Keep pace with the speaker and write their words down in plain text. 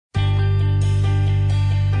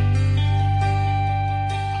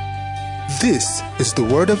This is the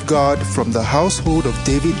Word of God from the Household of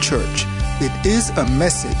David Church. It is a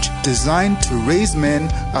message designed to raise men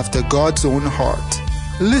after God's own heart.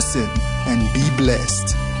 Listen and be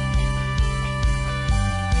blessed.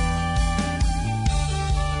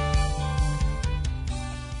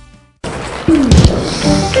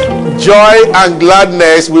 Joy and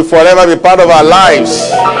gladness will forever be part of our lives.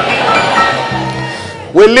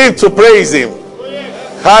 We live to praise Him.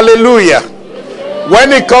 Hallelujah.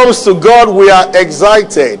 When it comes to God, we are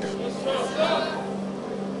excited.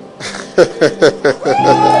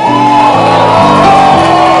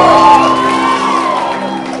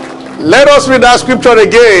 Let us read that scripture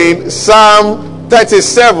again. Psalm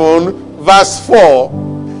 37 verse 4.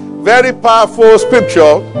 Very powerful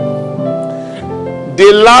scripture.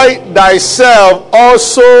 Delight thyself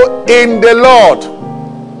also in the Lord.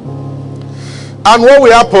 And what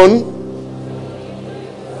will happen?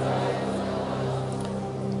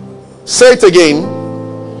 Say it again.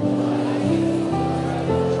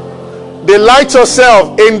 Delight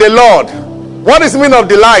yourself in the Lord. What is the meaning of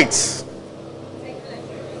delight?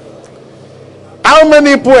 How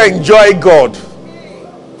many people enjoy God?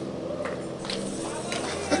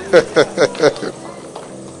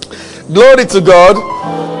 Glory to God.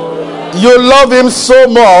 You love Him so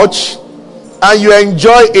much and you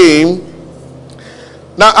enjoy Him.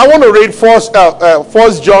 Now I want to read 1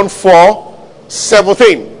 John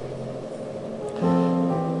 4:17.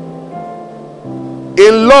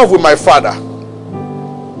 In love with my Father,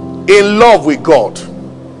 in love with God.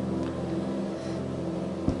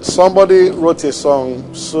 Somebody wrote a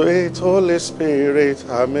song, Sweet Holy Spirit,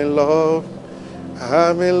 I'm in love,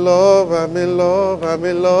 I'm in love, I'm in love, I'm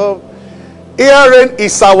in love. Herein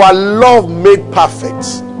is our love made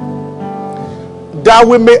perfect, that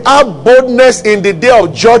we may have boldness in the day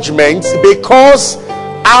of judgment, because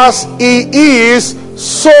as He is,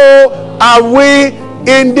 so are we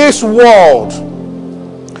in this world.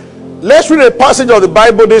 Let's read a passage of the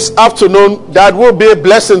Bible this afternoon that will be a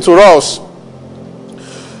blessing to us. 2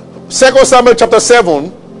 Samuel chapter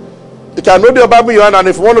 7. You can read your Bible in your hand, and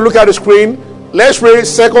if you want to look at the screen, let's read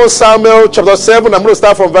 2 Samuel chapter 7. I'm going to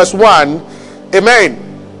start from verse 1. Amen.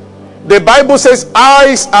 The Bible says,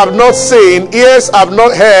 eyes have not seen, ears have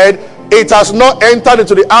not heard, it has not entered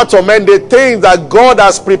into the heart of men the things that God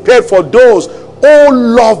has prepared for those who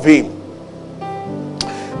love Him.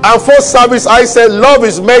 And for service, I said, love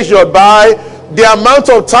is measured by the amount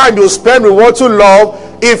of time you spend with what you love.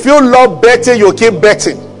 If you love betting, you keep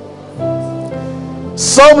betting.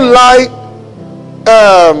 Some like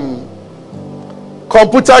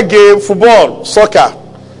computer game, football, soccer,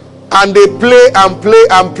 and they play and play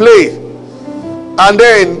and play. And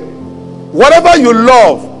then whatever you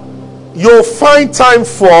love, you'll find time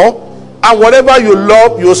for, and whatever you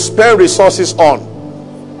love, you'll spend resources on.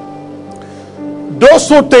 Those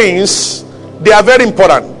two things, they are very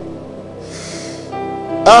important.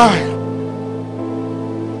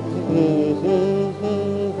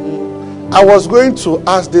 I was going to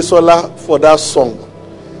ask the Sola for that song.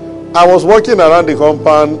 I was walking around the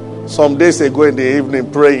compound some days ago in the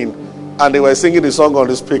evening praying, and they were singing the song on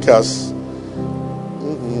the speakers.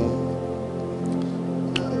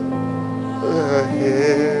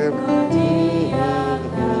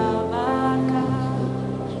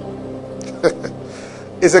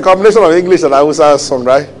 It's a combination of English and Hausa song,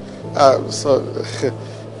 right?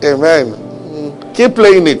 Amen. Keep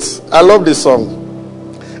playing it. I love this song.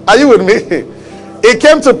 Are you with me? It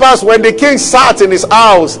came to pass when the king sat in his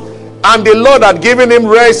house, and the Lord had given him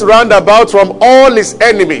rest round about from all his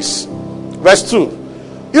enemies. Verse 2.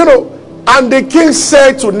 You know, and the king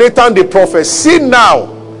said to Nathan the prophet, see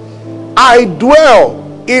now, I dwell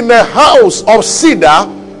in a house of cedar,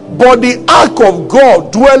 but the ark of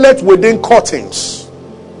God dwelleth within curtains.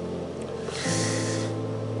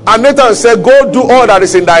 And Nathan said, go do all that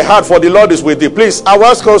is in thy heart, for the Lord is with thee. Please, I will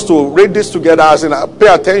ask us to read this together, as in pay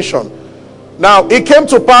attention. Now, it came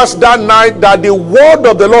to pass that night that the word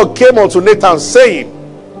of the Lord came unto Nathan, saying,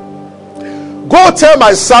 go tell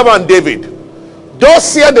my servant David,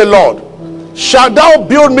 thus saith the Lord, shalt thou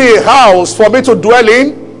build me a house for me to dwell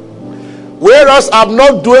in? Whereas I have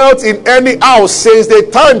not dwelt in any house since the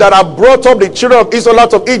time that I brought up the children of Israel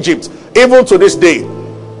out of Egypt, even to this day.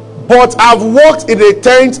 But I've walked in a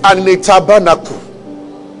tent and in a tabernacle.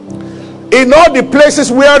 In all the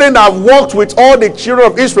places wherein I've walked with all the children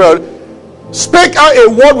of Israel, spake I a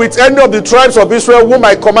word with any of the tribes of Israel, whom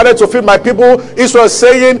I commanded to feed my people Israel,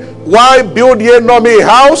 saying, why build ye not me a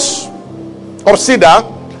house of cedar?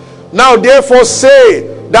 Now therefore say,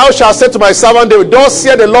 thou shalt say to my servant David, thus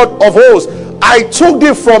saith the Lord of hosts, I took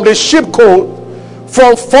thee from the sheepcote,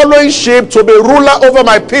 from following sheep to be ruler over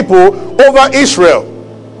my people, over Israel.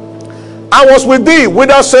 I was with thee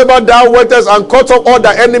whithersoever thou wentest, and cut off all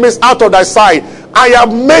thy enemies out of thy sight. I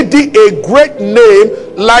have made thee a great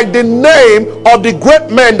name, like the name of the great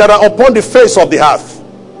men that are upon the face of the earth.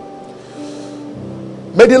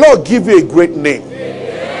 May the Lord give you a great name.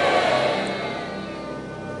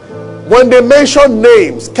 When they mention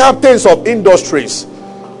names, captains of industries,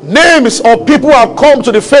 names of people who have come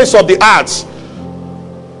to the face of the earth,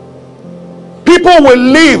 people will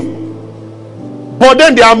live, but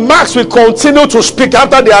then their marks will continue to speak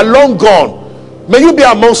after they are long gone. May you be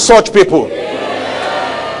among such people.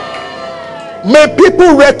 May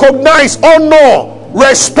people recognize, honor,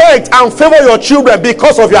 respect, and favor your children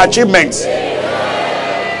because of your achievements.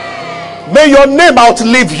 May your name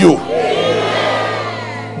outlive you.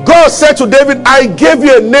 God said to David, I gave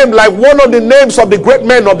you a name like one of the names of the great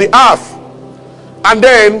men of the earth. And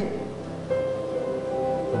then,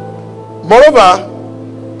 moreover,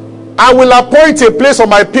 I will appoint a place for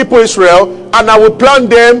my people Israel, and I will plant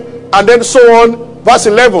them, and then so on. Verse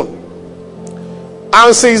 11.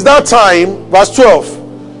 And since that time, verse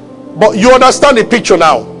 12. But you understand the picture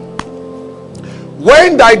now.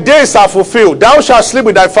 When thy days are fulfilled, thou shalt sleep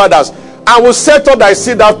with thy fathers. I will set up thy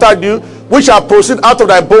seed after you, which shall proceed out of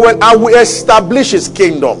thy bowels, and will establish his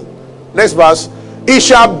kingdom. Next verse. He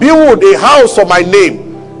shall build a house for my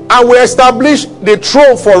name, and will establish the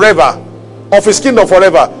throne forever, of his kingdom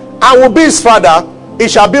forever. I will be his father, he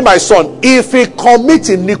shall be my son. If he commit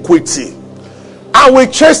iniquity, I will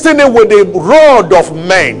chasten him with the rod of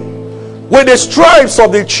men, with the stripes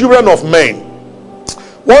of the children of men.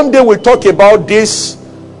 One day we'll talk about this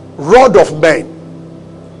rod of men.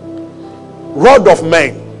 Rod of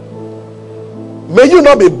men. May you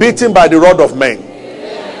not be beaten by the rod of men.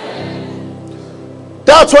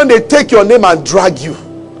 That's when they take your name and drag you.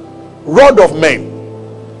 Rod of men.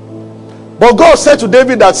 But God said to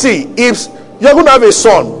David that, see, if you're going to have a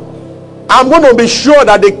son, I'm going to be sure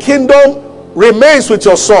that the kingdom remains with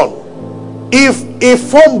your son. If he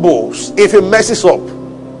fumbles, if he messes up,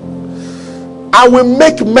 I will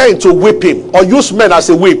make men to whip him, or use men as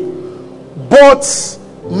a whip. But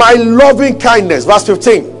my loving kindness, verse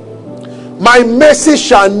 15, my mercy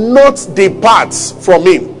shall not depart from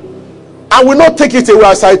him. I will not take it away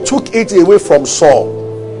as I took it away from Saul.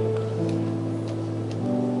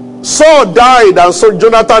 Saul died, and so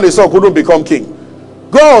Jonathan his son couldn't become king.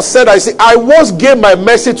 God said, I once gave my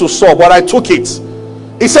mercy to Saul, but I took it.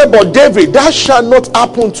 He said, but David, that shall not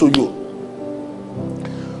happen to you.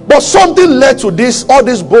 But something led to this, all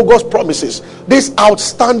these bogus promises, these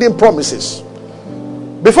outstanding promises.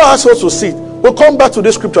 Before I ask us to sit, we'll come back to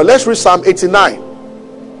this scripture. Let's read Psalm 89.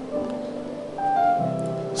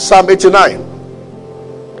 Psalm 89.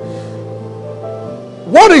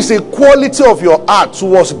 What is the quality of your heart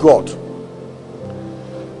towards God?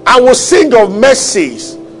 I will sing of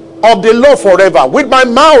mercies of the Lord forever. With my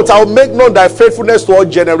mouth I will make known thy faithfulness to all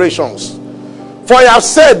generations. For I have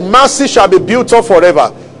said, mercy shall be built up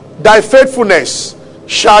forever. Thy faithfulness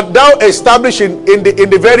shalt thou establish in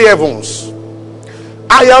the very heavens.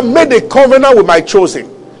 I have made a covenant with my chosen.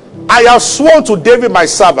 I have sworn to David my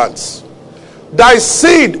servant. Thy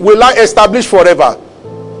seed will I establish forever.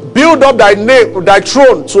 Build up thy name, thy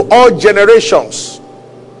throne to all generations.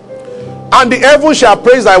 And the heaven shall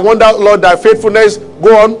praise thy wonder, Lord, thy faithfulness.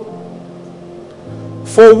 Go on.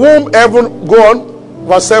 For whom heaven, go on.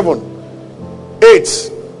 Verse 7,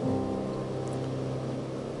 8,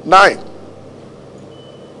 9.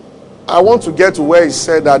 I want to get to where he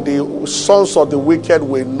said that the sons of the wicked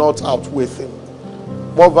will not outwit him.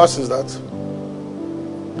 What verse is that?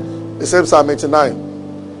 The same Psalm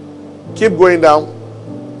 89. Keep going down.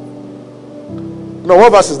 No,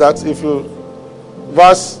 what verse is that? If you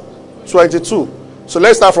verse 22. So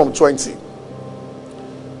let's start from 20.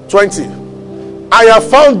 20. I have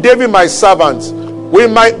found David my servant.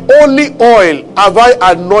 With my only oil have I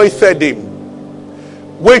anointed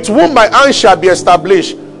him. With whom my hand shall be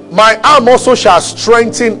established. My arm also shall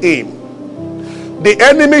strengthen him. The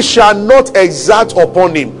enemy shall not exert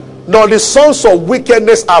upon him, nor the sons of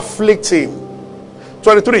wickedness afflict him.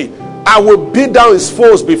 23. I will beat down his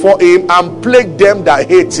foes before him and plague them that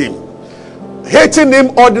hate him. Hating him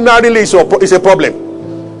ordinarily is a problem.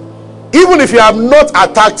 Even if you have not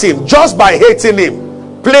attacked him, just by hating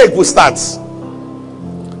him, plague will start.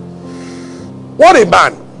 What a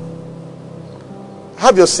man.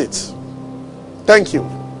 Have your seat. Thank you.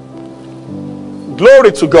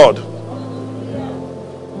 Glory to God.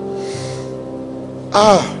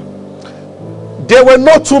 There were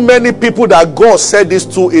not too many people that God said this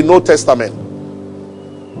to in Old Testament.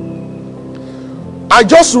 I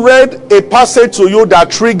just read a passage to you that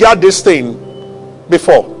triggered this thing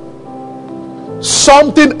before.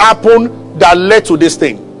 Something happened that led to this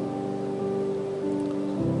thing.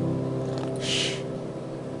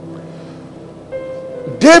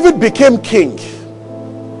 David became king.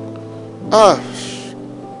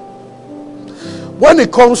 When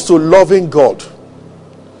it comes to loving God,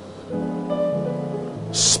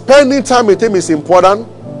 spending time with him is important.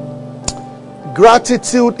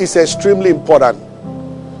 Gratitude is extremely important.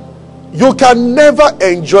 You can never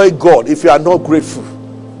enjoy God if you are not grateful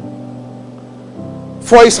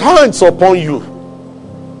for his hands upon you.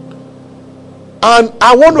 And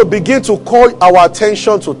I want to begin to call our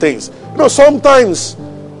attention to things. You know, sometimes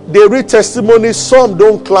they read testimonies, some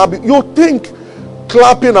don't clap. You think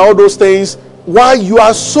clapping and all those things while you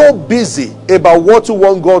are so busy about what you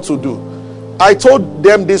want God to do. I told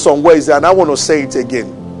them this on Wednesday and I want to say it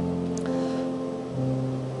again.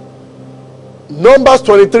 Numbers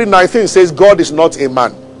 23:19 says God is not a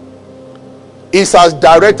man. It's as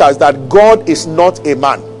direct as that. God is not a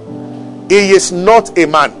man. He is not a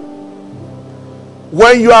man.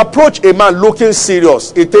 When you approach a man looking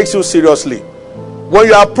serious, it takes you seriously. When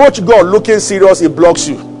you approach God looking serious, it blocks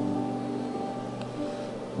you.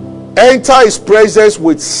 Enter his presence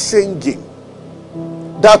with singing.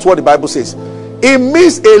 That's what the Bible says. It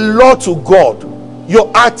means a lot to God, your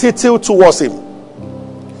attitude towards him.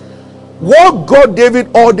 What got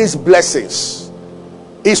David all these blessings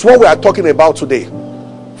is what we are talking about today.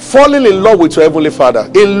 Falling in love with your heavenly Father,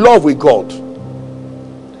 in love with God.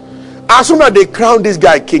 As soon as they crowned this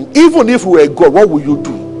guy king, even if we were God, what will you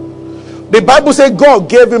do? The Bible says God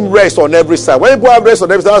gave him rest on every side. When people have rest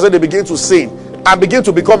on every side, they begin to sin and begin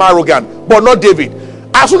to become arrogant. But not David.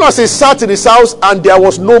 As soon as he sat in his house and there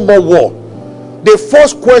was no more war, the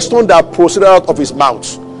first question that proceeded out of his mouth: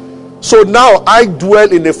 so now I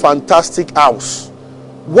dwell in a fantastic house.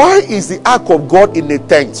 Why is the ark of God in a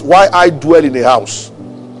tent? Why I dwell in a house?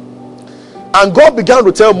 And God began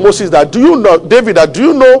to tell Moses that, do you know, David, that do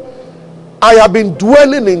you know I have been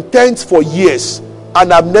dwelling in tents for years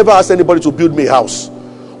and I've never asked anybody to build me a house.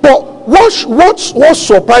 But what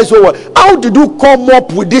surprised you? How did you come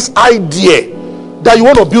up with this idea that you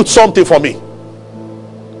want to build something for me?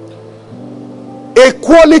 A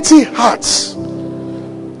quality heart.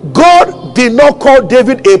 God did not call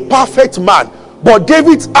David a perfect man, but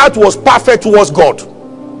David's heart was perfect towards God.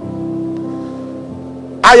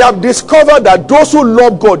 I have discovered that those who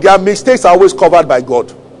love God, their mistakes are always covered by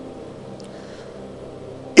God.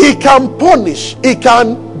 He can punish, he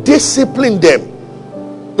can discipline them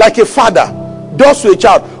like a father does to a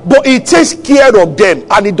child, but he takes care of them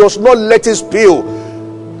and he does not let it spill.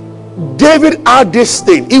 David had this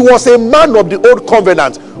thing. He was a man of the old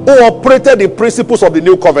covenant who operated the principles of the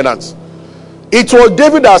new covenant. It was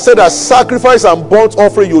David that said that sacrifice and burnt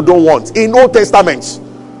offering you don't want. In Old Testament,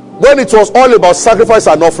 when it was all about sacrifice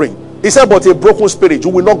and offering, he said, but a broken spirit you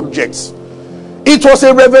will not reject. It was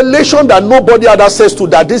a revelation that nobody had access to,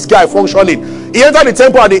 that this guy functioning. He entered the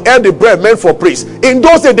temple and he ate the bread meant for priests. In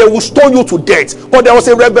those days they would stone you to death, but there was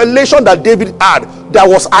a revelation that David had that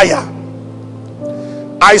was higher.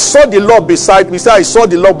 I saw the Lord beside me. I saw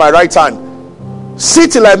the Lord by right hand. See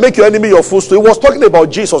till I make your enemy your footstool. He was talking about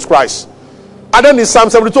Jesus Christ. And then in Psalm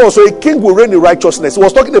 72 also, a king will reign in righteousness. He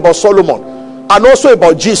was talking about Solomon and also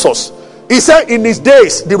about Jesus. He said in his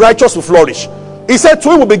days the righteous will flourish. He said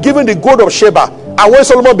to him will be given the gold of Sheba. And when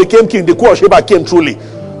Solomon became king, the gold of Sheba came truly.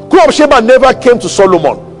 Gold of Sheba never came to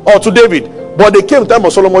Solomon or to David, but they came to the time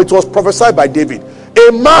of Solomon. It was prophesied by David.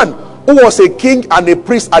 A man who was a king and a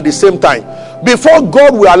priest at the same time. Before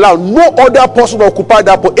God will allow, no other person occupied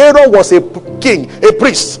that. But Aaron was a king, a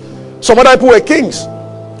priest. Some other people were kings.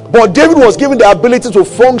 But David was given the ability to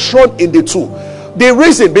function in the two. The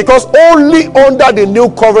reason, because only under the new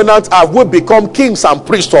covenant have we become kings and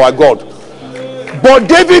priests to our God. But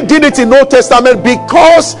David did it in Old Testament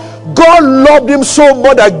because God loved him so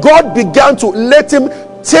much that God began to let him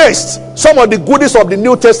taste some of the goodies of the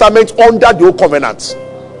New Testament under the Old Covenant.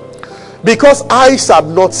 Because eyes have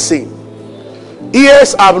not seen,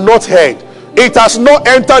 ears have not heard, it has not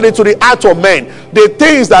entered into the heart of men, the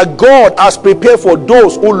things that God has prepared for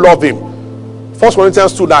those who love him. 1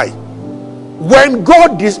 Corinthians 2:9. When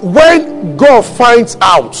God finds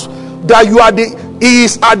out that he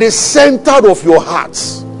is at the center of your heart.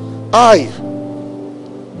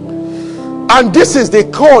 And this is the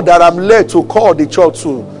call that I'm led to call the church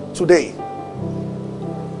to today.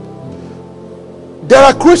 There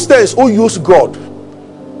are Christians who use God.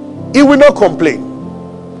 He will not complain.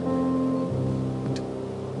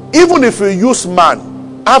 Even if you use man,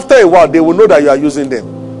 after a while they will know that you are using them.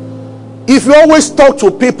 If you always talk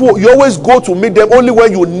to people, you always go to meet them only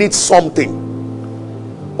when you need something.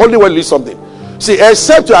 Only when you need something. See,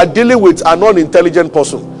 except you are dealing with an unintelligent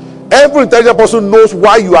person. Every intelligent person knows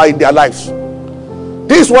why you are in their lives.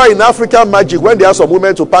 This is why in African magic, when they have some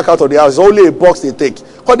women to pack out of the house, it's only a box they take.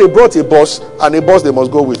 Because they brought a boss, and a boss they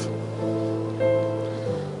must go with.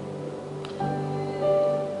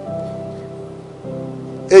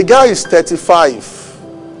 A guy is 35.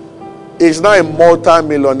 He's now a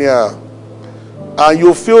multi-millionaire. And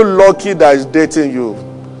you feel lucky that he's dating you.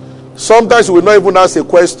 Sometimes you will not even ask a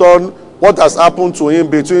question, what has happened to him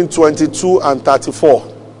between 22 and 34.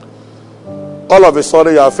 All of a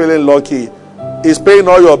sudden you are feeling lucky. He's paying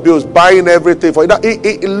all your bills, buying everything for you.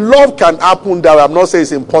 Love can happen that way. I'm not saying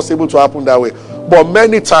it's impossible to happen that way. But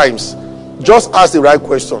many times, just ask the right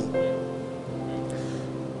question.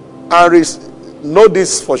 And know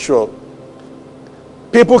this for sure.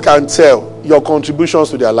 People can tell your contributions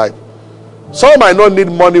to their life. Some might not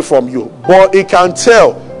need money from you, but it can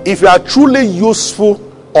tell if you are truly useful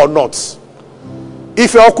or not.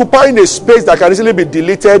 If you are occupying a space that can easily be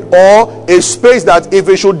deleted, or a space that if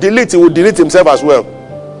he should delete, he will delete himself as well.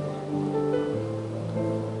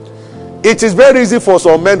 It is very easy for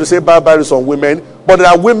some men to say bye-bye to some women, but there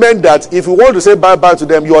are women that if you want to say bye-bye to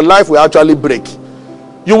them, your life will actually break.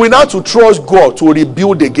 You will have to trust God to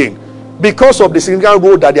rebuild again because of the significant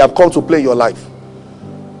role that they have come to play in your life.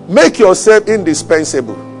 Make yourself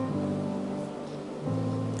indispensable,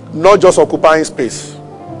 not just occupying space.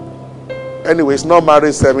 Anyway, it's not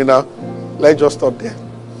marriage seminar. Let's just stop there.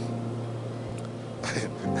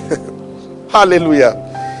 Hallelujah.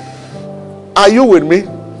 Are you with me?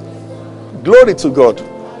 Glory to God.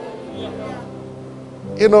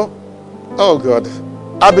 You know, oh God.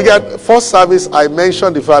 I began first service. I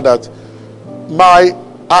mentioned the fact that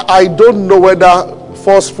I don't know whether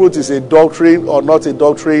first fruit is a doctrine or not a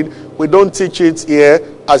doctrine. We don't teach it here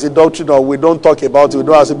as a doctrine, or we don't talk about it. We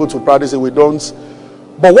don't ask people to practice it. We don't.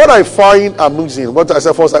 But what I find amusing, what I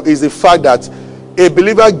said first time, is the fact that a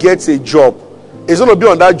believer gets a job. He's going to be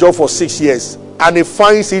on that job for 6 years, and he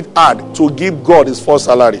finds it hard to give God his first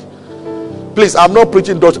salary. Please, I'm not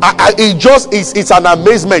preaching doctrine. It's an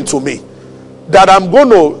amazement to me that I'm going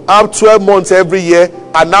to have 12 months every year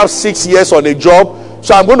and now 6 years on a job.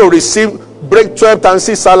 So I'm going to break 12 times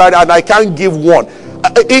 6 salary, and I can't give one.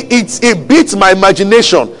 It beats my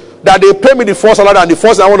imagination that they pay me the first salary, and the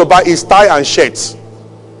first thing I want to buy is tie and shirts.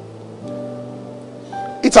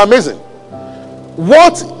 It's amazing.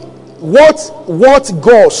 What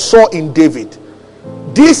God saw in David,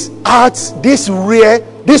 this art, this rare,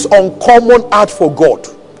 this uncommon art for God.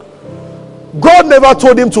 God never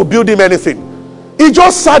told him to build him anything. He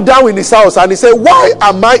just sat down in his house and he said, why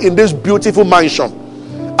am I in this beautiful mansion?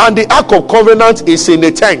 And the Ark of Covenant is in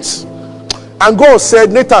a tent. And God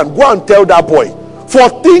said, Nathan, go and tell that boy. For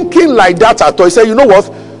thinking like that at all, he said, you know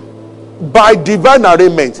what? By divine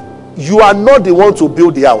arrangement, you are not the one to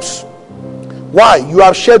build the house. Why? You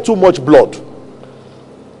have shed too much blood.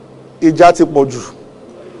 You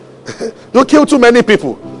killed too many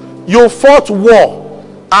people. You fought war.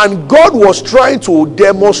 And God was trying to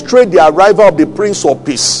demonstrate the arrival of the Prince of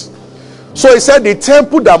Peace. So he said the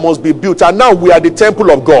temple that must be built, and now we are the temple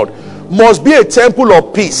of God, must be a temple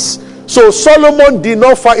of peace. So Solomon did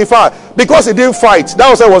not fight. In fact, because he didn't fight, that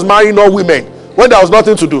was why he was marrying all women when there was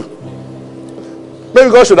nothing to do. Maybe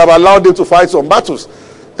God should have allowed him to fight some battles.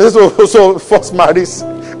 So first married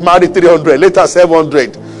 300, later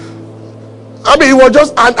 700. I mean, he was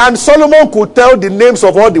just, and Solomon could tell the names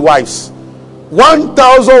of all the wives.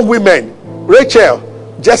 1,000 women, Rachel,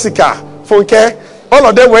 Jessica, Funke, all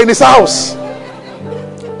of them were in his house.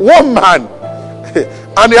 One man.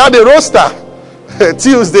 And he had a roster.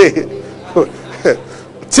 Tuesday.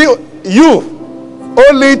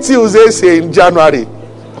 Only Tuesdays in January.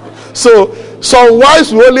 So some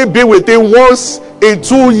wives will only be with him once in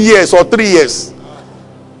 2 years or 3 years.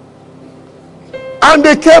 And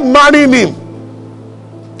they kept marrying him.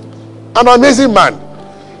 An amazing man.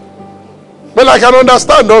 But I can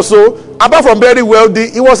understand also, apart from very wealthy,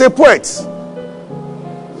 he was a poet.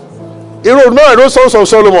 He wrote songs of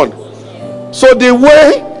Solomon. So the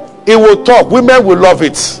way he will talk, women will love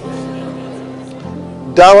it.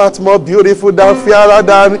 Thou art more beautiful than fairer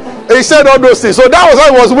than. He said all those things. So that was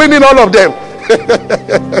how he was winning all of them.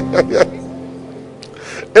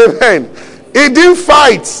 Amen. He didn't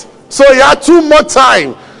fight, so he had too much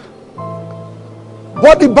time.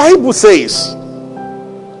 What the Bible says,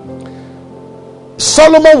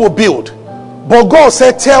 Solomon will build, but God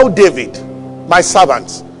said, tell David, my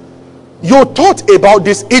servant, you thought about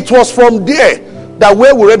this. It was from there that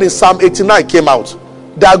where we read in Psalm 89 came out,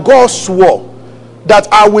 that God swore that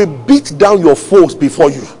I will beat down your foes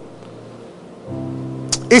before you.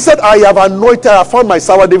 He said, I have anointed, I found my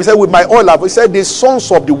servant David. He said, with my oil, he said, the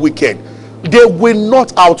sons of the wicked, they will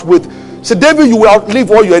not outwit. So David, you will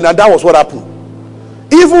outlive all your enemies. And that was what happened.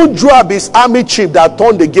 Even Joab, his army chief that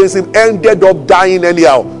turned against him, ended up dying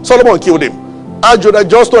anyhow. Solomon killed him. And Jonah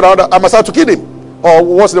just told Amasa to kill him. Or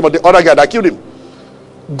what's the name of the other guy that killed him?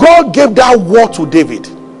 God gave that word to David.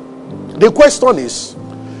 The question is,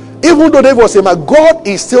 even though David was a man, God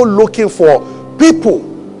is still looking for people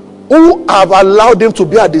who have allowed them to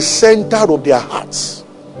be at the center of their hearts.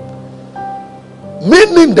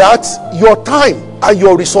 Meaning that your time and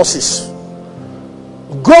your resources,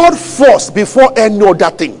 God first before any other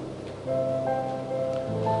thing.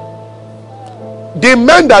 The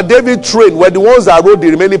men that David trained were the ones that wrote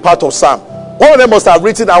the remaining part of Psalm. One of them must have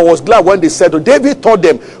written, I was glad when they said, David taught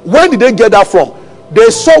them. When did they get that from? They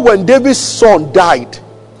saw when David's son died.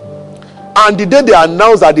 And the day they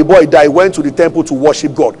announced that the boy died, went to the temple to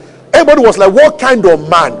worship God. Everybody was like, what kind of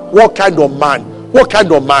man? What kind of man? What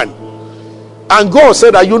kind of man? And God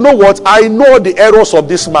said that, you know what? I know the errors of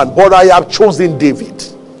this man, but I have chosen David.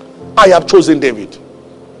 I have chosen David.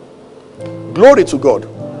 Glory to God.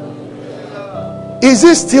 Is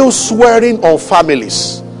he still swearing on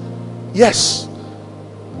families? Yes.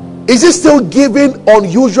 Is he still giving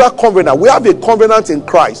unusual covenant? We have a covenant in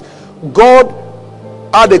Christ. God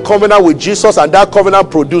had a covenant with Jesus, and that covenant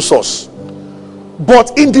produced us.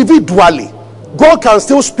 But individually, God can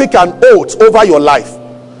still speak an oath over your life.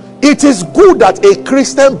 It is good that a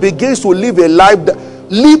Christian begins to live a life that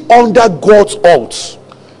live under God's oath.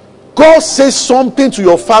 God says something to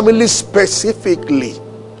your family specifically.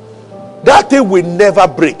 That thing will never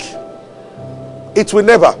break. It will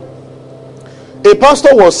never. A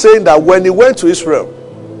pastor was saying that when he went to Israel,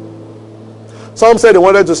 some said they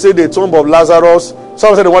wanted to see the tomb of Lazarus,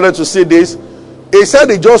 some said they wanted to see this. He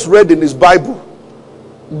said he just read in his Bible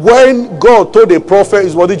when God told the prophet,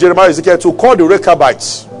 his body Jeremiah, Ezekiel, to call the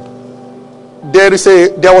Rechabites. There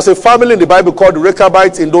was a family in the Bible called the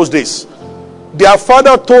Rechabites in those days. Their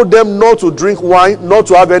father told them not to drink wine, not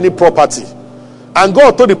to have any property. And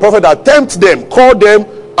God told the prophet that tempt them, call them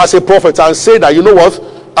as a prophet and say that, you know what,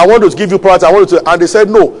 I want to give you property, I want to. And they said,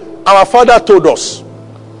 no, our father told us.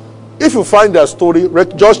 If you find their story,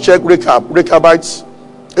 just check Rechabites,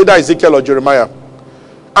 either Ezekiel or Jeremiah.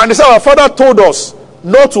 And they said, our father told us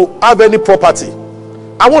not to have any property.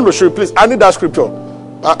 I want to show you, please. I need that scripture.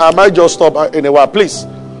 I might just stop in a while, please.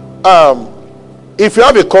 If you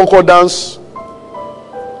have a concordance,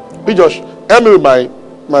 be Josh, help me with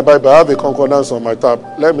my Bible. I have a concordance on my tab.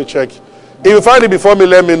 Let me check. If you find it before me,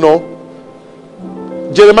 let me know.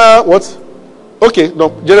 Jeremiah, what? Okay, no,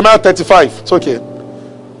 Jeremiah 35. It's okay.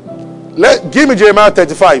 Give me Jeremiah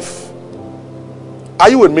 35. Are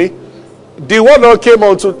you with me? The word Lord came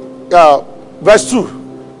on to verse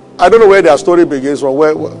 2. I don't know where their story begins from.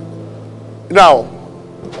 Now,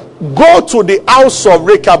 go to the house of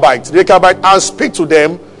Rechabite, and speak to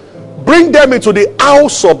them. Bring them into the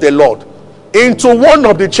house of the Lord, into one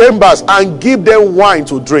of the chambers, and give them wine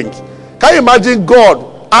to drink. Can you imagine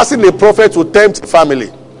God asking a prophet to tempt a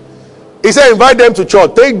family? He said, invite them to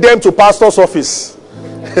church, take them to pastor's office.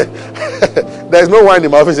 There's no wine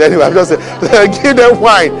in my office anyway. I'm just saying, give them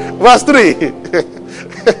wine. Verse 3.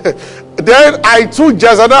 Then I took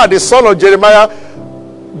Jezaniah, the son of Jeremiah,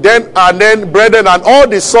 then brethren and all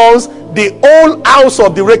the sons, the whole house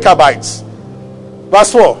of the Rechabites.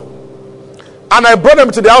 Verse 4. And I brought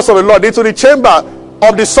them to the house of the Lord, into the chamber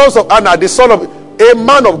of the sons of Anna, the son of a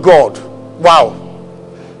man of God. Wow.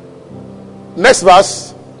 Next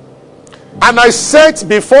verse. And I set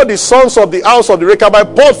before the sons of the house of the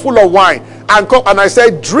Rechabite pot full of wine, and I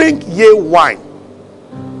said, drink ye wine.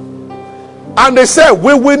 And they said,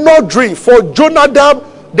 we will not drink, for Jonadab,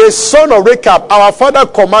 the son of Rechab, our father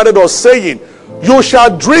commanded us, saying, you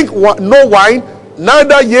shall drink no wine,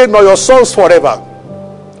 neither ye nor your sons forever.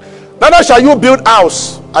 Neither shall you build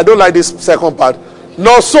house. I don't like this second part.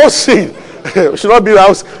 Nor sow seed. Should not build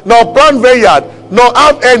house. Nor plant vineyard. Nor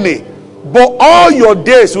have any. But all your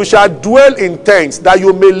days you shall dwell in tents, that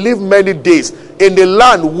you may live many days in the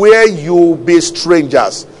land where you be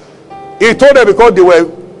strangers. He told them because they were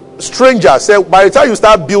strangers. Said, by the time you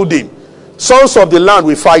start building, sons of the land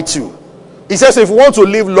will fight you. He says, if you want to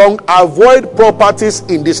live long, avoid properties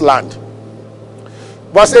in this land.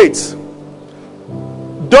 Verse 8.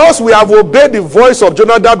 Thus we have obeyed the voice of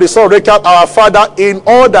Jonadab the son of Rechab our father in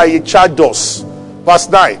all that he charged us. Verse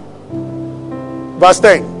 9. Verse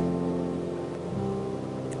 10.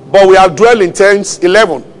 But we have dwelt in tents.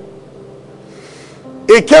 11.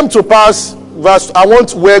 It came to pass, I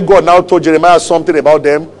want where God now told Jeremiah something about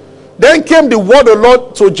them, Then came the word of the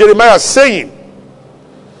Lord to Jeremiah, saying,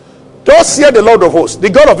 thus saith the Lord of hosts, the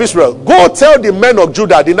God of Israel, go tell the men of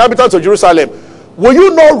Judah, the inhabitants of Jerusalem, will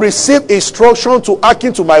you not receive instruction to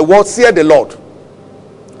hearken to my word, saith the Lord?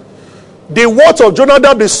 The words of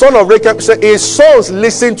Jonadab, the son of Rechab, said, his sons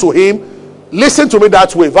listen to him. Listen to me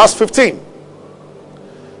that way. Verse 15.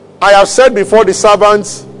 I have said before the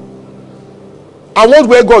servants, I want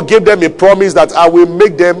where God gave them a promise that I will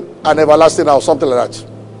make them an everlasting house, something like that.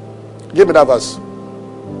 Give me that verse.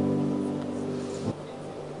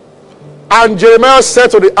 And Jeremiah said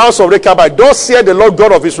to the house of Rechab, thus saith the Lord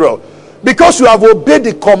God of Israel, because you have obeyed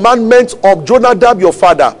the commandment of Jonadab your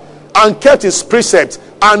father, and kept his precepts,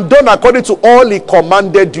 and done according to all he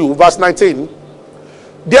commanded you. Verse 19.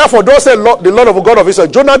 Therefore, thus said the Lord of God of Israel,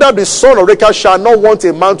 Jonadab the son of Rechab shall not want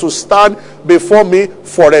a man to stand before me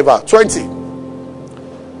forever. 20.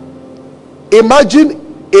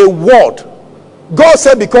 Imagine a word. God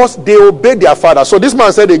said because they obeyed their father. So this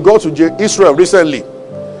man said they go to Israel recently,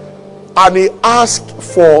 and he asked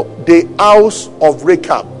for the house of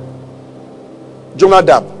Rechab,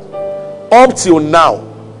 Jonadab. Up till now,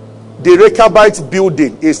 the Rechabite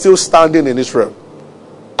building is still standing in Israel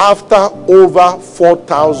after over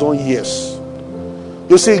 4,000 years.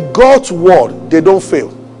 You see, God's word, they don't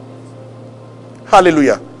fail.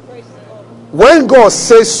 Hallelujah. When God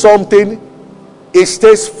says something, it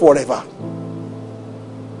stays forever.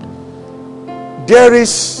 There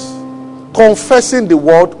is confessing the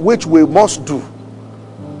word, which we must do.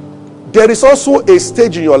 There is also a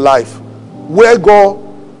stage in your life where God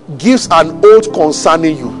gives an oath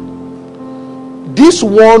concerning you. This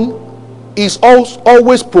one is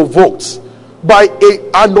always provoked by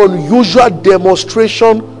an unusual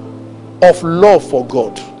demonstration of love for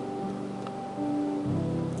God.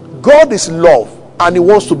 God is love, and he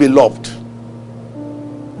wants to be loved.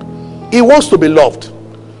 He wants to be loved.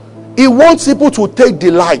 He wants people to take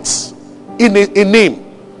delight in him,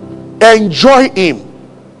 enjoy him,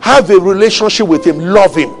 have a relationship with him,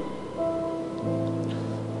 love him.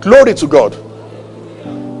 Glory to God.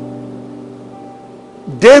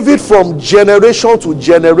 David, from generation to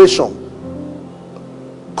generation,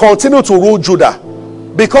 continued to rule Judah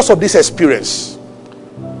because of this experience.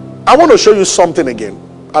 I want to show you something again,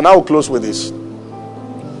 and I will close with this.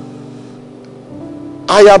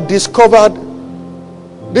 I have discovered,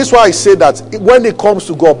 this is why I say that when it comes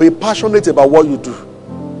to God, be passionate about what you do.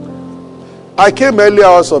 I came early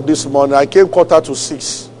hours of this morning. I came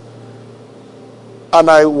 5:45, and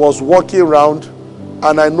I was walking around,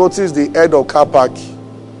 and I noticed the head of car park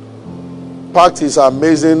parked his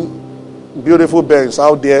amazing, beautiful Benz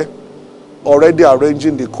out there, already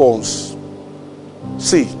arranging the cones.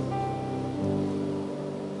 See,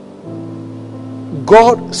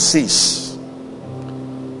 God sees.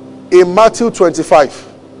 In Matthew 25,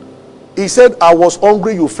 he said, I was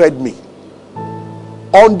hungry, you fed me.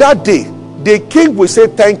 On that day, the king will say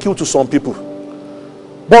thank you to some people.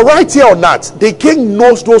 But right here on earth, the king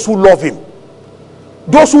knows those who love him.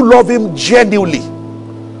 Those who love him genuinely.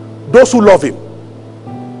 Those who love him.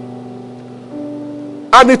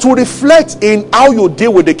 And it will reflect in how you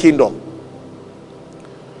deal with the kingdom.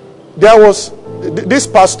 There was this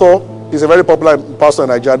pastor, is a very popular pastor in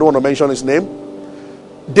Nigeria, I don't want to mention his name.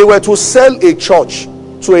 They were to sell a church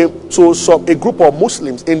to a group of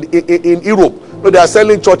Muslims in Europe. No, they are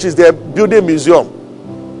selling churches, they are building a museum.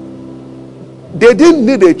 They didn't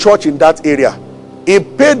need a church in that area. He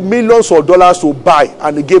paid millions of dollars to buy,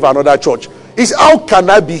 and he gave another church. He said, how can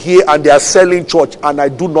I be here and they are selling church and I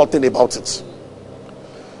do nothing about it?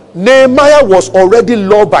 Nehemiah was already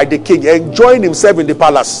loved by the king, enjoying himself in the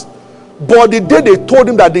palace. But the day they told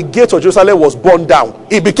him that the gate of Jerusalem was burned down,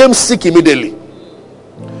 he became sick immediately.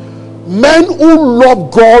 Men who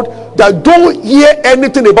love God, that don't hear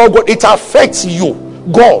anything about God, it affects you.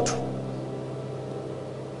 God.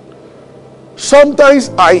 Sometimes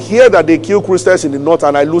I hear that they kill Christians in the north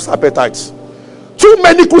and I lose appetite. Too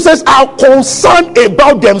many Christians are concerned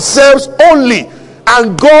about themselves only,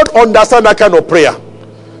 and God understands that kind of prayer.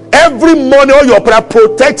 Every morning, all your prayer,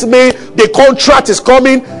 protect me, the contract is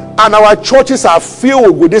coming, and our churches are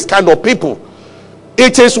filled with this kind of people.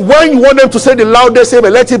 It is when you want them to say the loudest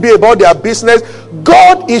amen, let it be about their business.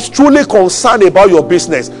 God is truly concerned about your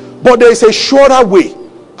business, but there is a shorter way,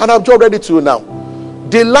 and I'm just ready to you now.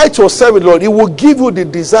 Delight yourself in the Lord. He will give you the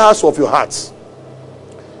desires of your hearts.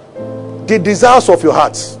 The desires of your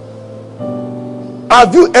hearts.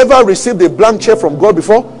 Have you ever received a blank check from God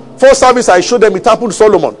before? First service I showed them, it happened to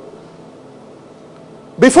Solomon.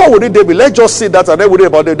 Before we read David, let's just see that and then we read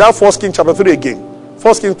about it. That 1 Kings chapter 3 again.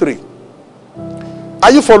 1 Kings 3.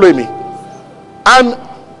 Are you following me? And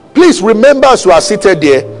please remember, as you are seated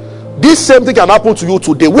there, This same thing can happen to you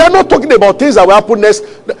today. We are not talking about things that will happen next.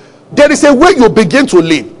 There is a way you begin to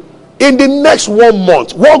live in the next 1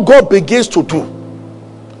 month. What God begins to do,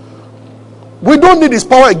 we don't need his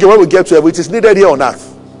power again when we get to heaven. It is needed here on earth.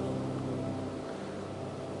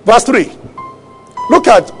 Verse 3. Look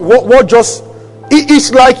at what just,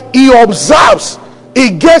 it's like he observes,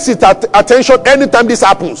 he gets his attention anytime this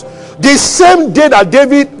happens. The same day that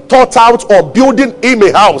David thought out of building him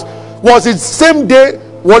a house was the same day,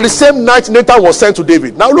 was the same night Nathan was sent to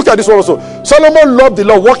David. Now look at this one also. Solomon loved the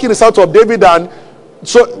Lord, walking in the house of David, and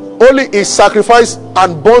so only his sacrifice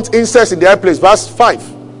and burnt incense in the high place. Verse 5.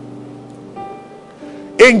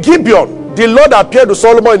 In Gibeon, the Lord appeared to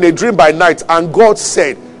Solomon in a dream by night, and God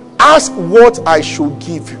said, ask what I should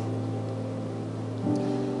give you.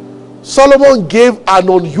 Solomon gave an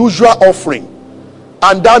unusual offering,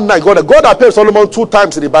 and that night God appeared to Solomon 2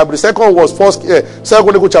 times in the Bible. The second was 2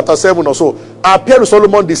 Chronicles chapter 7 or so. Appeared to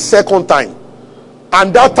Solomon the second time,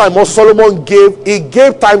 and that time also Solomon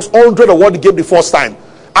gave times 100 of what he gave the first time.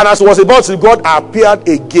 And as he was about to, God appeared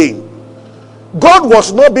again. God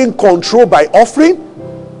was not being controlled by offering,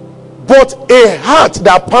 but a heart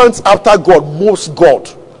that pants after God moves God.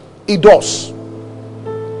 It does.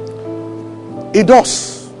 It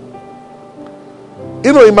does.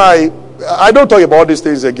 You know, I don't talk about these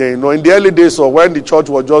things again. You know, in the early days or when the church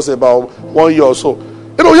was just about 1 year or so,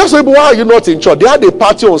 you know, just say, why are you not in church? They had a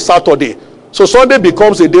party on Saturday, so Sunday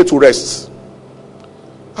becomes a day to rest.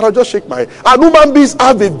 And I just shake my head. And human beings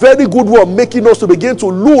have a very good way of making us to begin to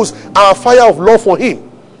lose our fire of love for him.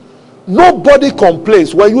 Nobody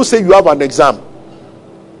complains when you say you have an exam.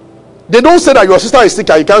 They don't say that your sister is sick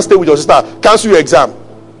and you can't stay with your sister, cancel your exam.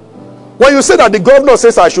 When you say that the governor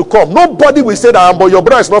says I should come, nobody will say that, but your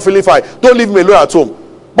brother is not feeling fine, don't leave me alone at home.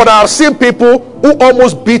 But I have seen people who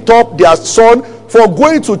almost beat up their son for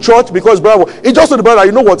going to church because brother, he just told the brother,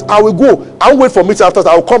 you know what, I will go, I will wait for meeting after,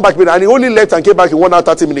 I will come back, and he only left and came back in 1 hour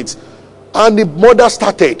 30 minutes. And the mother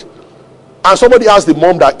started, and somebody asked the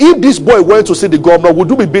mom that if this boy went to see the governor, would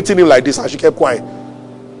you be beating him like this? And she kept quiet.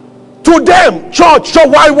 To them, church,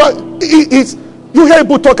 why you hear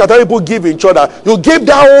people talk and people give in church that you give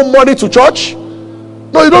that whole money to church?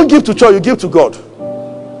 No, you don't give to church, you give to God.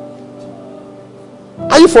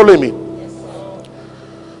 Are you following me?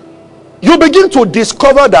 You begin to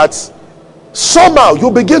discover that somehow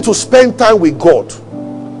you begin to spend time with God.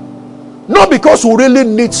 Not because you really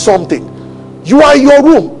need something. You are in your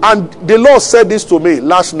room, and the Lord said this to me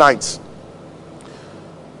last night.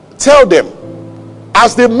 Tell them,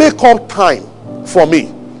 as they make up time for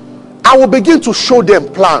me, I will begin to show them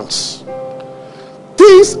plans.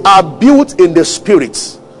 Things are built in the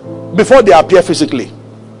spirit before they appear physically.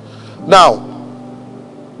 Now,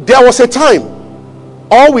 there was a time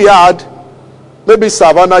all we had, maybe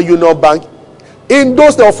Savannah Union Bank, in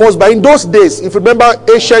those days, if you remember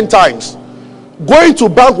ancient times, going to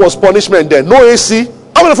bank was punishment then. No AC.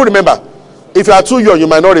 How many of you remember? If you are too young, you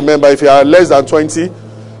might not remember. If you are less than 20,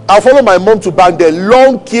 I follow my mom to bank. The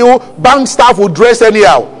long queue, bank staff would dress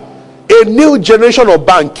anyhow. A new generation of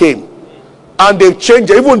bank came, and they've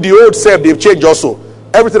changed. Even the old self, they've changed also.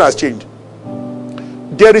 Everything has changed.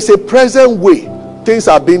 There is a present way things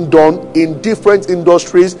are being done in different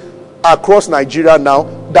industries across Nigeria now,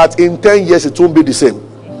 that in 10 years it won't be the same.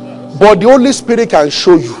 But the Holy Spirit can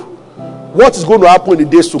show you what is going to happen in the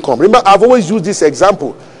days to come. Remember, I've always used this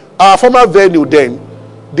example. Our former venue then,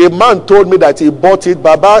 the man told me that he bought it.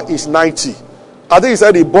 Baba is 90. I think he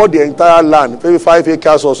said he bought the entire land, maybe 5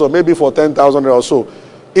 acres or so, maybe for 10,000 or so.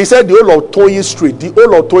 He said the whole of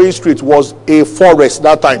Toyin Street was a forest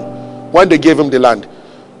that time when they gave him the land.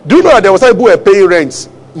 Do you know that there was people who were paying rents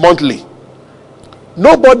monthly?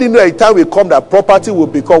 Nobody knew at the time will come that property will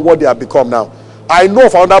become what they have become now. I know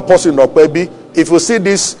of another person in Okpebi. If you see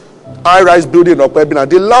this high-rise building in Okpebi now,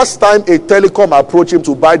 the last time a telecom approached him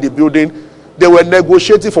to buy the building, they were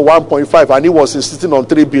negotiating for 1.5 and he was insisting on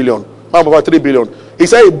 3 billion. About 3 billion. He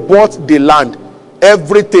said he bought the land,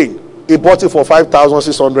 everything. He bought it for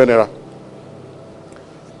 5,600 naira.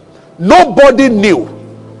 Nobody knew.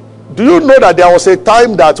 Do you know that there was a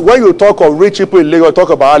time that when you talk of rich people in Lagos, you talk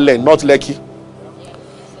about land, not Lekki?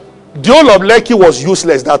 The whole of Lekki was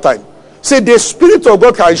useless that time. Say the Spirit of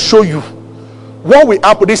God can show you what will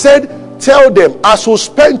happen. He said, tell them, as you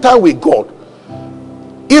spend time with God,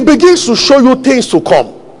 He begins to show you things to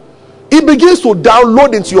come. He begins to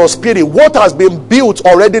download into your spirit what has been built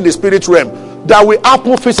already in the spirit realm that will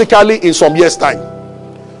happen physically in some years' time.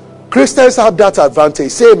 Christians have that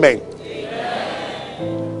advantage. Say amen. Amen.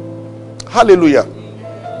 Hallelujah.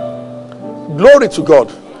 Amen. Glory to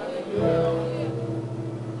God.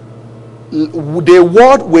 the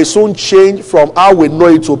world will soon change from how we know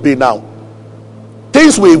it to be now.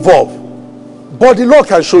 Things will evolve. But the Lord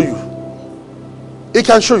can show you. He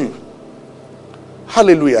can show you.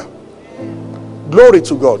 Hallelujah. Glory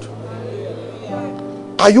to God.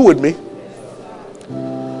 Are you with me?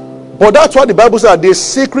 But that's why the Bible says the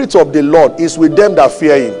secret of the Lord is with them that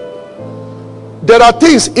fear him. There are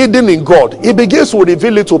things hidden in God. He begins to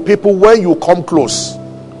reveal it to people when you come close.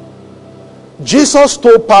 Jesus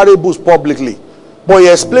told parables publicly, but he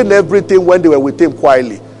explained everything when they were with him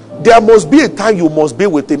quietly. There must be a time you must be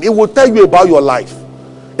with him. He will tell you about your life.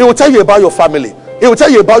 He will tell you about your family. He will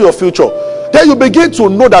tell you about your future. Then you begin to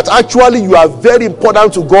know that actually you are very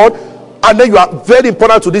important to God, and then you are very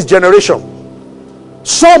important to this generation.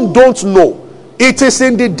 Some don't know. It is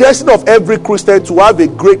in the destiny of every Christian to have a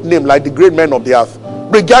great name like the great men of the earth,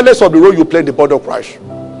 regardless of the role you play in the body of Christ.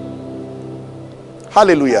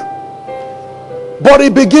 Hallelujah. But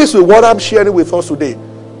it begins with what I'm sharing with us today.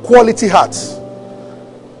 Quality hearts.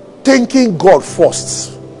 Thinking God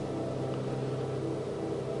first.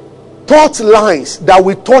 Thought lines that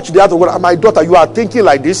will touch the heart of God. My daughter, you are thinking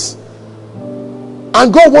like this.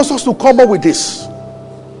 And God wants us to come up with this.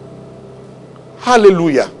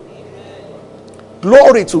 Hallelujah.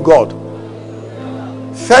 Glory to God.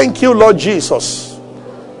 Thank you, Lord Jesus.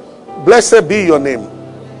 Blessed be your name.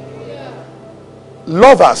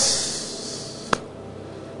 Lovers.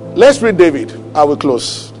 Let's read David. I will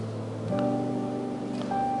close.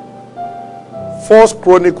 1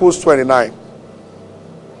 Chronicles 29.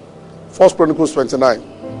 1 Chronicles 29.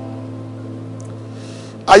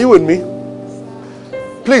 Are you with me?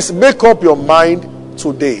 Please make up your mind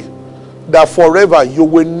today that forever you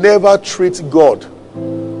will never treat God.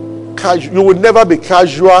 You will never be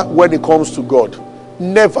casual when it comes to God.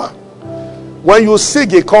 Never. When you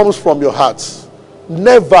sing, it comes from your heart.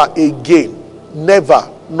 Never again. Never.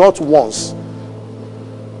 Not once.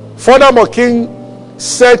 Furthermore, King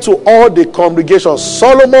said to all the congregation,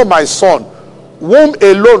 Solomon, my son, whom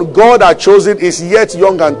alone God had chosen, is yet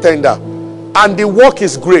young and tender, and the work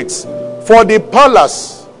is great. For the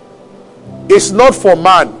palace is not for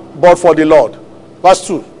man, but for the Lord. Verse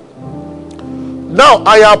 2. Now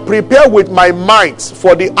I have prepared with my might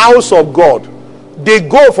for the house of God the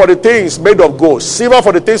gold for the things made of gold, silver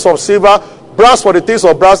for the things of silver, brass for the things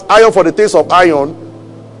of brass, iron for the things of iron,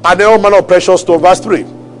 and all manner of precious stone. Verse 3.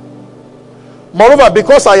 Moreover,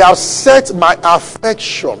 because I have set my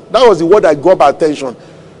affection, that was the word that got my attention,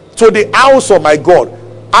 to the house of my God,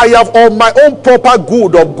 I have on my own proper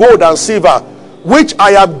good of gold and silver, which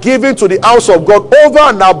I have given to the house of God over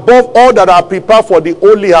and above all that are prepared for the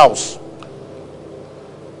holy house.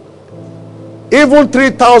 Even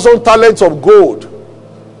 3,000 talents of gold,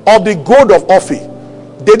 of the gold of Ophir.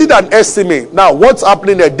 They did an estimate. Now, what's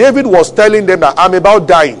happening there? David was telling them that I'm about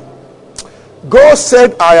dying. God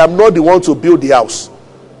said, I am not the one to build the house.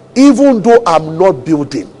 Even though I'm not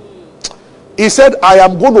building. He said, I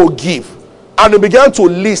am going to give. And he began to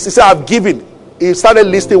list. He said, I've given. He started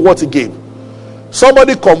listing what he gave.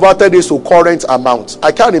 Somebody converted this to current amount.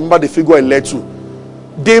 I can't remember the figure he led to.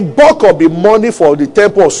 The bulk of the money for the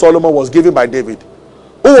temple of Solomon was given by David,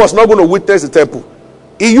 who was not going to witness the temple.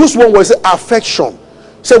 He used one word, he said, affection.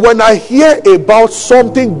 So when I hear about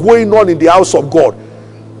something going on in the house of God,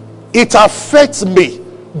 it affects me.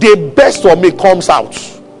 The best of me comes out.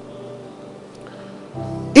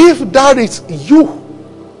 If that is you,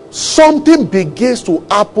 something begins to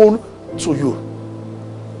happen to you.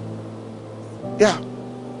 Yeah.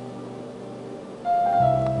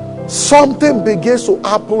 Something begins to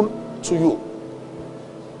happen to you.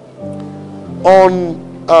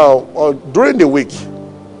 During the week,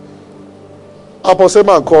 Apostle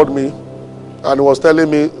Man called me and he was telling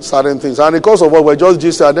me certain things, and because of what we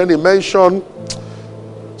just said, and then he mentioned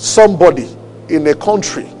somebody in a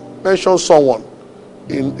country, mentioned someone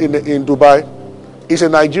in Dubai. He's a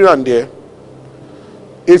Nigerian there.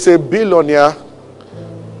 He's a billionaire.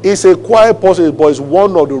 He's a quiet person, but he's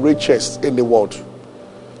one of the richest in the world.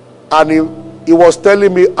 And he was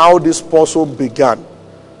telling me how this person began.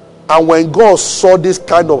 And when God saw this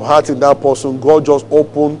kind of heart in that person, God just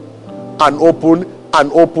opened and opened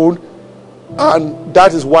and opened. And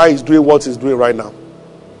that is why he's doing what he's doing right now.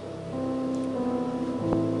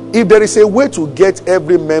 If there is a way to get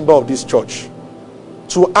every member of this church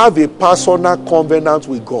to have a personal covenant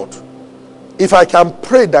with God, if I can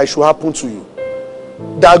pray that it should happen to you,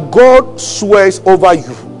 that God swears over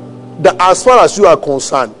you, that as far as you are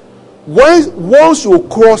concerned, once you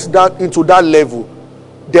cross that into that level,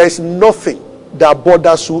 there is nothing that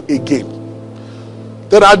bothers you again.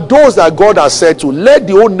 There are those that God has said to let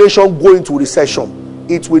the whole nation go into recession.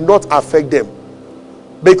 It will not affect them.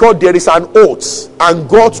 Because there is an oath, and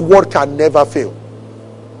God's word can never fail.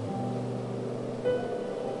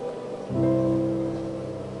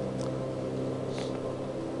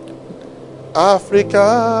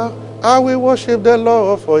 Africa, I will worship the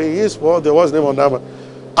Lord for his word. There was name on that man.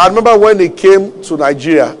 I remember when he came to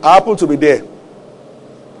Nigeria, I happened to be there.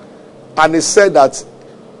 And he said that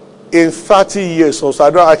in 30 years or so,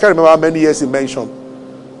 I can't remember how many years he mentioned.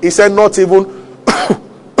 He said not even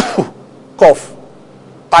cough.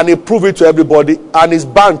 And he proved it to everybody. And his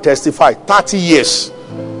band testified. 30 years.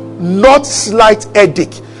 Not slight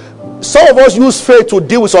headache. Some of us use faith to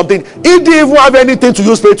deal with something. He didn't even have anything to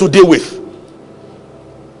use faith to deal with.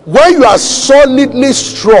 When you are solidly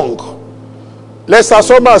strong, Lester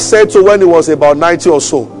Summers said so when he was about 90 or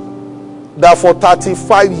so, that for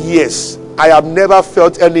 35 years, I have never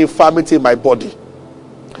felt any infirmity in my body.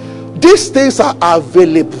 These things are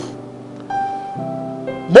available.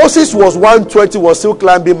 Moses was 120, was still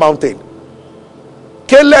climbing mountain.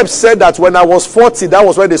 Caleb said that when I was 40, that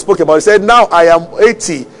was when they spoke about it. He said, now I am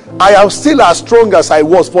 80. I am still as strong as I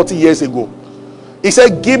was 40 years ago. He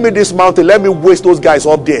said, give me this mountain. Let me waste those guys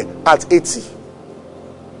up there at 80.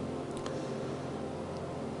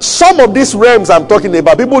 Some of these realms I'm talking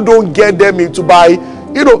about, people don't get them into by,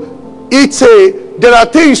 there are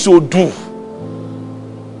things you do.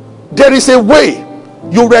 There is a way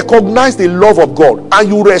you recognize the love of God and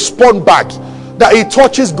you respond back, that it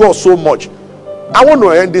touches God so much. I want to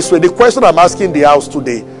end this way. The question I'm asking the house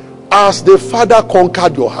today: has the Father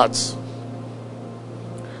conquered your hearts?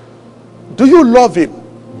 Do you love him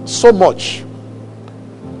so much?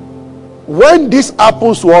 When this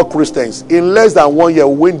happens to all Christians, in less than 1 year,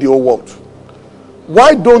 we win the whole world.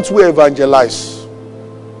 Why don't we evangelize?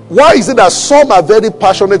 Why is it that some are very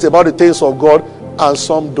passionate about the things of God and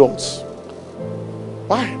some don't?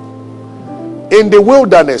 Why? In the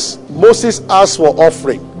wilderness, Moses asked for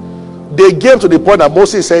offering. They gave to the point that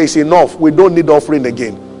Moses said, it's enough. We don't need offering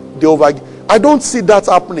again. I don't see that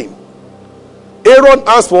happening. Aaron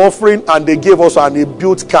asked for offering and they gave us and he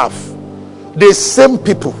built calf. The same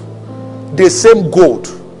people, the same gold.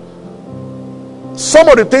 Some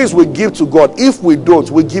of the things we give to God, if we don't,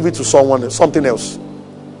 we give it to something else.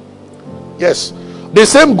 Yes. The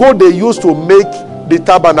same gold they used to make the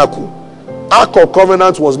tabernacle, Ark of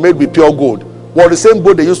Covenant, was made with pure gold. Was the same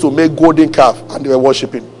gold they used to make golden calf and they were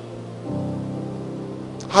worshiping.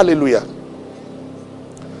 Hallelujah.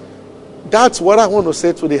 That's what I want to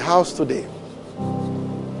say to the house today.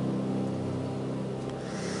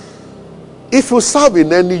 If you serve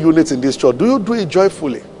in any unit in this church, do you do it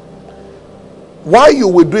joyfully? Why you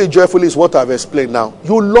will do it joyfully is what I've explained now.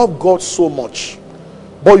 You love God so much,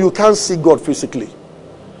 but you can't see God physically.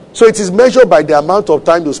 So it is measured by the amount of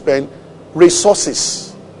time you spend,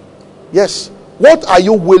 resources. Yes. What are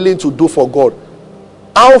you willing to do for God?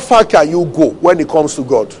 How far can you go when it comes to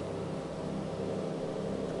God?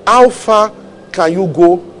 How far can you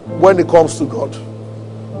go when it comes to God?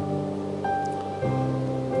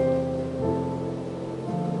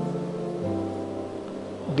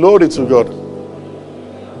 Glory to God.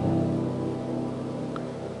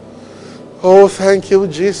 Oh, thank you,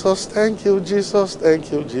 Jesus. Thank you, Jesus.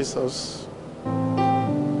 Thank you, Jesus.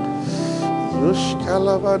 I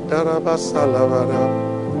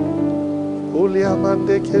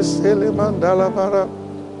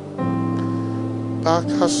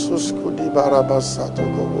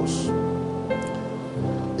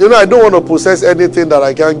don't want to possess anything that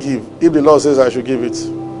I can't give if the Lord says I should give it.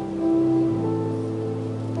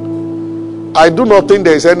 I do not think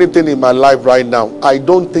there is anything in my life right now. I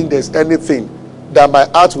don't think there's anything that my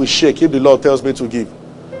heart will shake if the Lord tells me to give.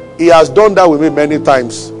 He has done that with me many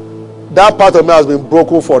times. That part of me has been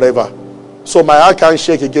broken forever. So my heart can't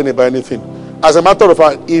shake again about anything. As a matter of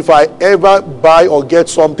fact, if I ever buy or get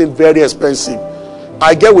something very expensive,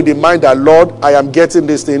 I get with the mind that, Lord, I am getting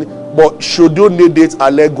this thing, but should you need it,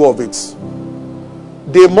 I'll let go of it.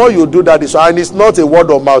 The more you do that, and it's not a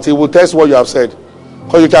word of mouth, he will test what you have said.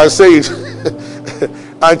 Because you can say it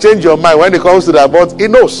and change your mind when it comes to that, but he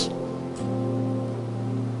knows.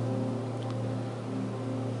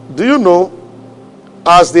 Do you know,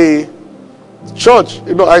 as the church,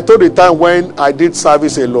 I told the time when I did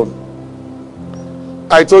service alone.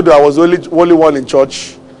 I told you I was only one in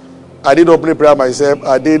church. I did opening prayer myself.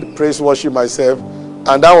 I did praise worship myself.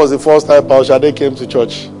 And that was the first time Paul Shade came to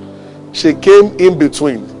church. She came in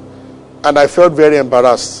between. And I felt very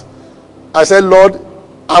embarrassed. I said, Lord,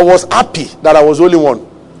 I was happy that I was only one.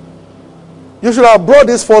 You should have brought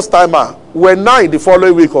this first timer. We're 9 the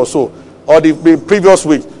following week or so. Or the previous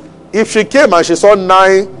week. If she came and she saw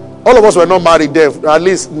 9, all of us were not married there. At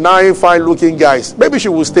least 9 fine looking guys. Maybe she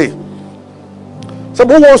will stay. So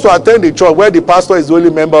who wants to attend the church where the pastor is the only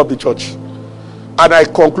member of the church? And I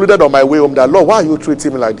concluded on my way home that, Lord, why are you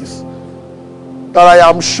treating me like this? That I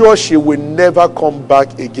am sure she will never come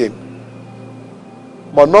back again.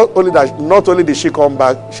 But not only did she come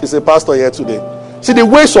back, she's a pastor here today. See, the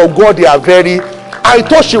ways of God, they are very. I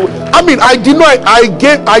thought she would. I mean, I did not.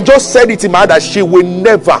 I just said it in my head that she will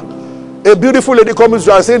never. A beautiful lady comes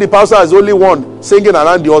to her saying the pastor is the only one singing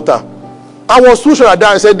around the altar. I was too sure that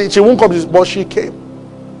I said she won't come, but she came.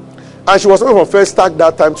 And she was coming from First Stack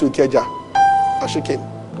that time to Ikeja. And she came.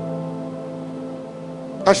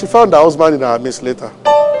 And she found her husband in her midst later.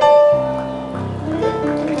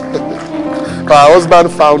 Her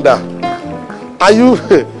husband found her.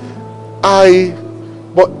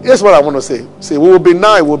 But here's what I want to say. See, we will be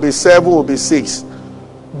 9, we'll be 7, we'll be 6.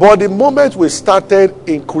 But the moment we started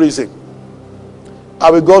increasing,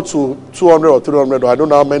 and we got to 200 or 300, or I don't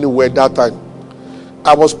know how many were that time.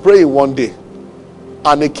 I was praying one day,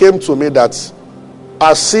 and it came to me that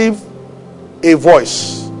as if a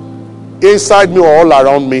voice inside me or all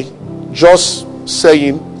around me just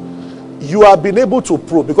saying, you have been able to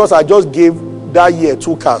prove, because I just gave that year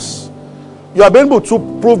 2 cars. You have been able to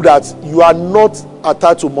prove that you are not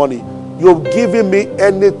attached to money. You've given me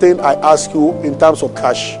anything I ask you in terms of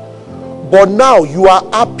cash. But now you are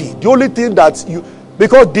happy. The only thing that you,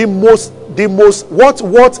 because the most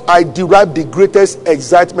what I derive the greatest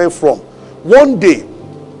excitement from, one day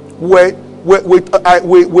we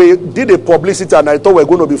did a publicity and I thought we were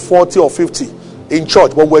going to be 40 or 50 in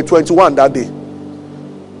church, but we were 21 that day.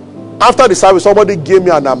 After the service, somebody gave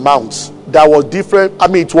me an amount that was different. I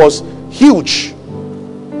mean, it was huge.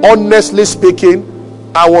 Honestly speaking,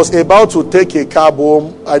 I was about to take a cab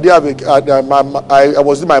home. I didn't have I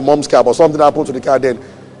was in my mom's car, but something happened to the car then.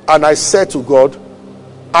 And I said to God,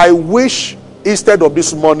 I wish instead of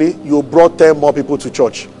this money, you brought 10 more people to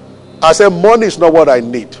church. I said, money is not what I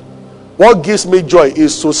need. What gives me joy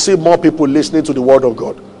is to see more people listening to the word of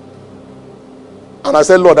God. And I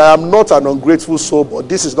said, Lord, I am not an ungrateful soul, but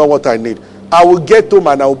this is not what I need. I will get home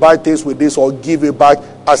and I will buy things with this or give it back.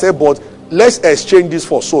 I said, but let's exchange this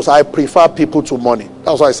for souls. I prefer people to money.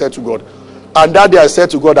 That's what I said to God. And that day I said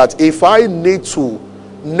to God that if I need to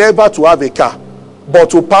never to have a car, but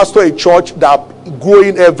to pastor a church that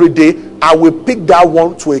growing every day, I will pick that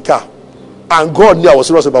one to a car. And God knew I was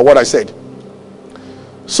serious about what I said.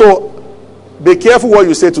 So be careful what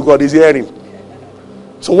you say to God. He's hearing.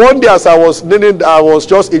 So one day as I was kneeling,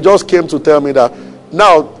 it just came to tell me that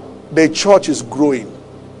now the church is growing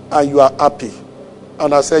and you are happy.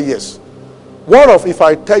 And I said, yes. What if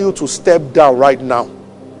I tell you to step down right now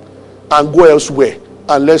and go elsewhere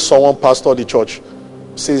and let someone pastor the church?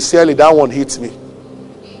 Sincerely, that one hits me.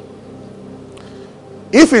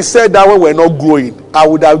 If he said that when we're not growing, I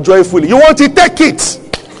would have joyfully. You want to take it.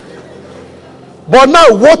 But now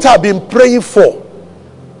what I've been praying for,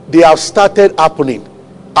 they have started happening.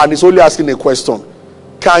 And it's only asking a question.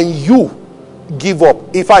 Can you give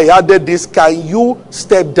up? If I added this, can you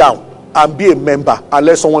step down and be a member and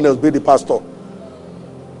let someone else be the pastor?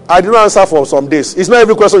 I didn't answer for some days. It's not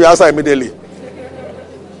every question you answer immediately.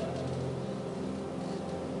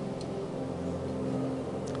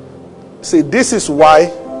 See, this is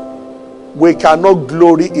why we cannot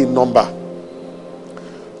glory in number.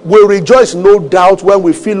 We rejoice, no doubt, when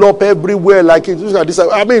we fill up everywhere like it is.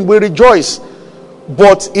 I mean, we rejoice.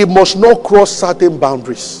 But it must not cross certain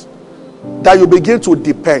boundaries that you begin to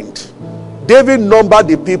depend. David numbered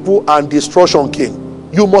the people and destruction came.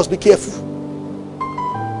 You must be careful.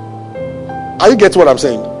 Are you getting what I'm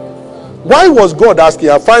saying? Why was God asking?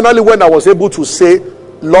 And finally, when I was able to say,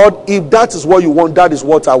 Lord, if that is what you want, that is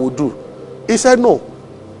what I will do. He said, no.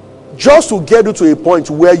 Just to get you to a point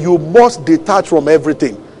where you must detach from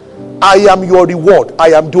everything. I am your reward. I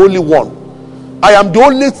am the only one. I am the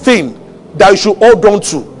only thing that you should hold on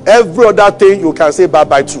to. Every other thing you can say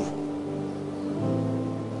bye-bye to.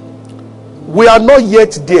 We are not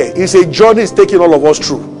yet there. It's a journey it's taking all of us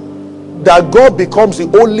through. That God becomes the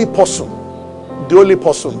only person. The only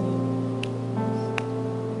person.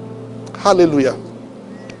 Hallelujah.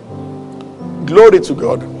 Glory to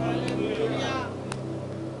God.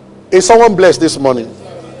 Is someone blessed this morning?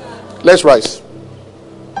 Let's rise.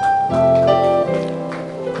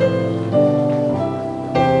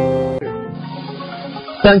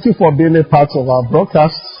 Thank you for being a part of our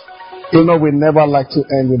broadcast. You know, we never like to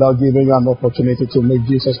end without giving you an opportunity to make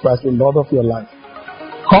Jesus Christ the Lord of your life.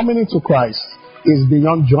 Coming into Christ is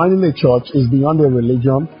beyond joining a church, is beyond a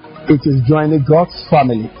religion. It is joining God's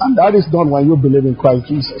family. And that is done when you believe in Christ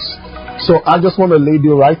Jesus. So I just want to lead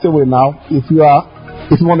you right away now. If you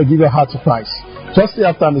want to give your heart to Christ, just say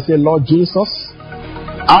after me, say, Lord Jesus,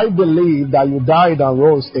 I believe that you died and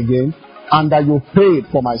rose again, and that you paid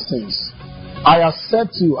for my sins. I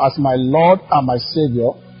accept you as my Lord and my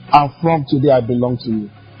Savior, and from today I belong to you.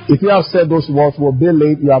 If you have said those words, will be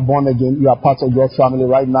late, you are born again, you are part of God's family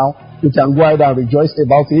right now. You can go ahead and rejoice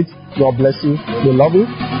about it. God bless you. We love you.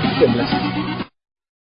 God bless you.